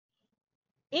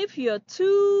If you're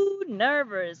too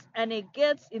nervous and it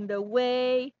gets in the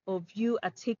way of you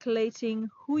articulating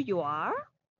who you are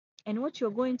and what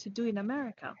you're going to do in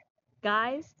America,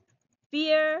 guys,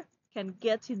 fear can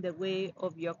get in the way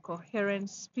of your coherent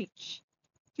speech.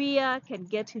 Fear can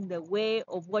get in the way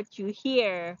of what you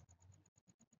hear.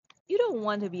 You don't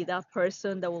want to be that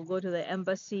person that will go to the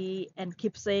embassy and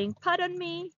keep saying, "Pardon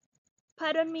me,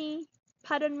 pardon me,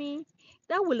 pardon me."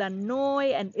 That will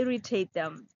annoy and irritate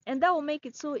them. And that will make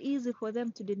it so easy for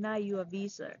them to deny you a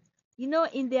visa. You know,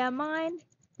 in their mind,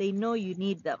 they know you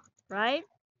need them, right?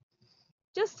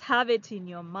 Just have it in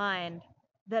your mind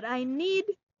that I need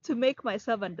to make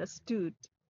myself understood.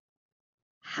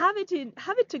 Have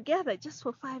it together just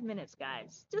for 5 minutes,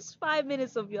 guys. Just 5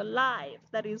 minutes of your life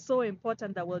that is so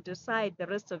important that will decide the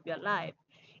rest of your life.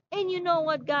 And you know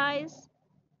what, guys?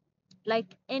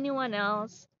 Like anyone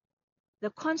else, the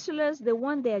consulars, they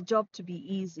want their job to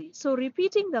be easy. So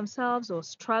repeating themselves or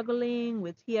struggling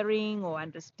with hearing or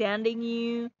understanding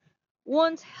you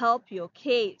won't help your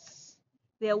case.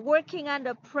 They're working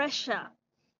under pressure.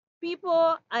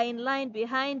 People are in line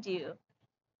behind you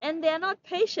and they're not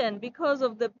patient because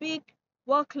of the big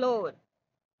workload.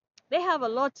 They have a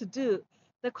lot to do.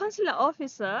 The consular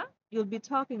officer you'll be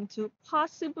talking to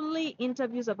possibly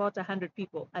interviews about 100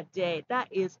 people a day. That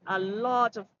is a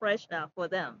lot of pressure for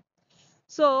them.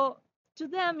 So to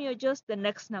them, you're just the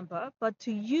next number, but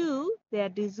to you, their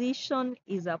decision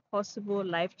is a possible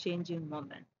life changing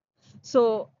moment.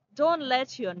 So don't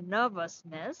let your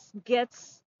nervousness get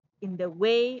in the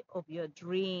way of your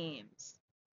dreams.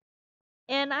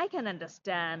 And I can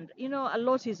understand, a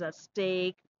lot is at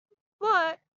stake,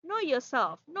 but know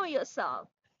yourself, know yourself.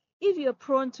 If you're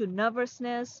prone to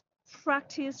nervousness,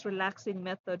 practice relaxing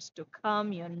methods to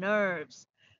calm your nerves.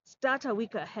 Start a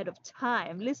week ahead of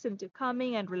time. Listen to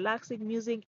calming and relaxing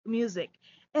music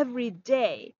every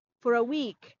day for a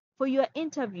week for your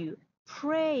interview.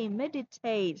 Pray,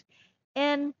 meditate,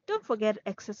 and don't forget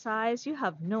exercise. You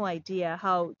have no idea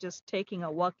how just taking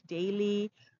a walk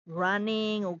daily,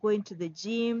 running or going to the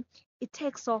gym, it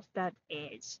takes off that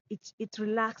edge. It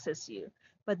relaxes you.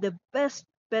 But the best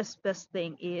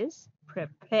thing is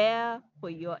prepare for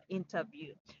your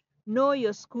interview. Know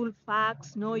your school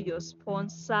facts, know your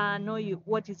sponsor, know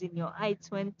what is in your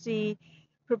I-20.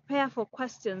 Prepare for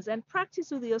questions and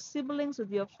practice with your siblings,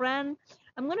 with your friend.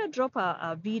 I'm going to drop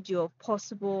a video of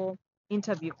possible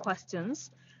interview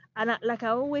questions. And like I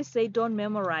always say, don't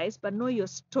memorize, but know your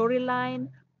storyline,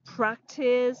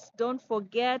 practice. Don't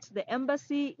forget the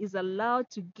embassy is allowed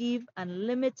to give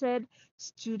unlimited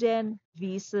student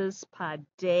visas per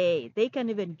day. They can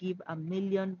even give 1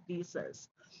 million visas.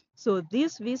 So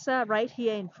this visa right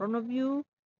here in front of you,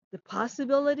 the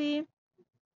possibility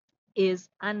is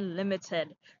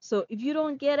unlimited. So if you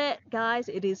don't get it, guys,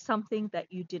 it is something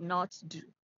that you did not do.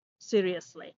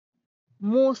 Seriously.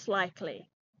 Most likely,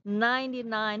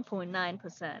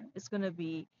 99.9% is going to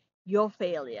be your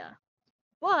failure.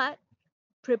 But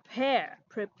prepare,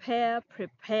 prepare,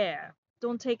 prepare.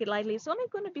 Don't take it lightly. It's only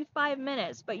going to be 5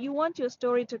 minutes, but you want your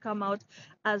story to come out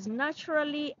as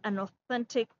naturally and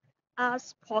authentic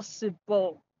as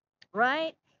possible,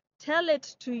 right? Tell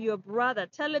it to your brother.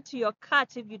 Tell it to your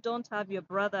cat if you don't have your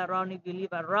brother around, if you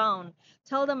live around.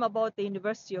 Tell them about the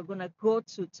university you're going to go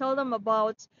to. Tell them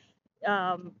about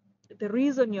um, the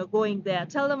reason you're going there.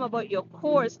 Tell them about your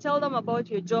course. Tell them about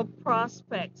your job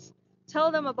prospects.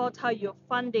 Tell them about how you're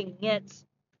funding it.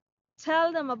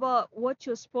 Tell them about what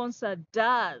your sponsor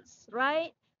does,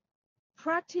 right?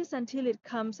 Practice until it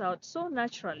comes out so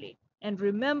naturally. And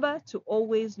remember to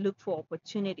always look for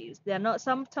opportunities. They're not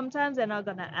sometimes they're not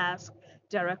gonna ask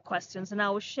direct questions, and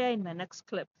I will share in my next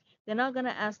clip. They're not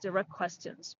gonna ask direct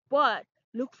questions, but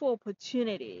look for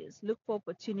opportunities. Look for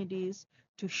opportunities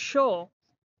to show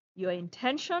your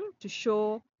intention, to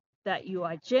show that you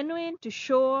are genuine, to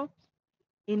show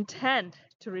intent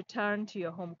to return to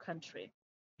your home country.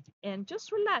 And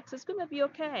just relax. It's gonna be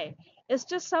okay. It's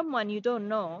just someone you don't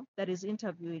know that is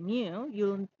interviewing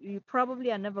you. You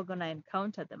probably are never gonna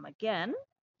encounter them again.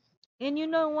 And you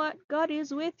know what? God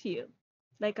is with you.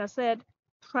 Like I said,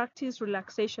 practice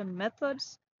relaxation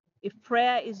methods. If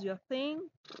prayer is your thing,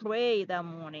 pray that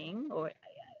morning. Or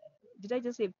did I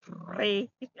just say pray?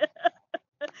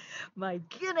 My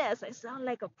goodness, I sound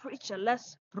like a preacher.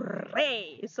 Let's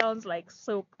pray. It sounds like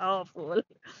so powerful.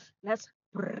 Let's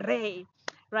pray,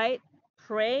 right?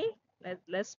 Pray.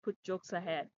 Let's put jokes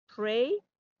ahead. Pray.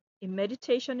 If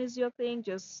meditation is your thing,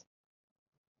 just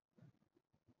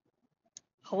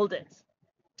hold it.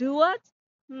 Do what?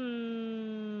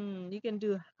 You can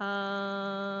do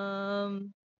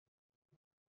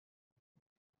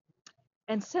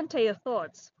and center your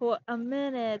thoughts for a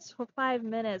minute, for 5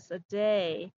 minutes a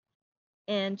day,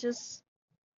 and just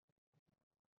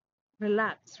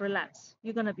relax, relax.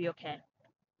 You're going to be okay.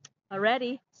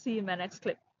 Alrighty, see you in my next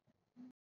clip.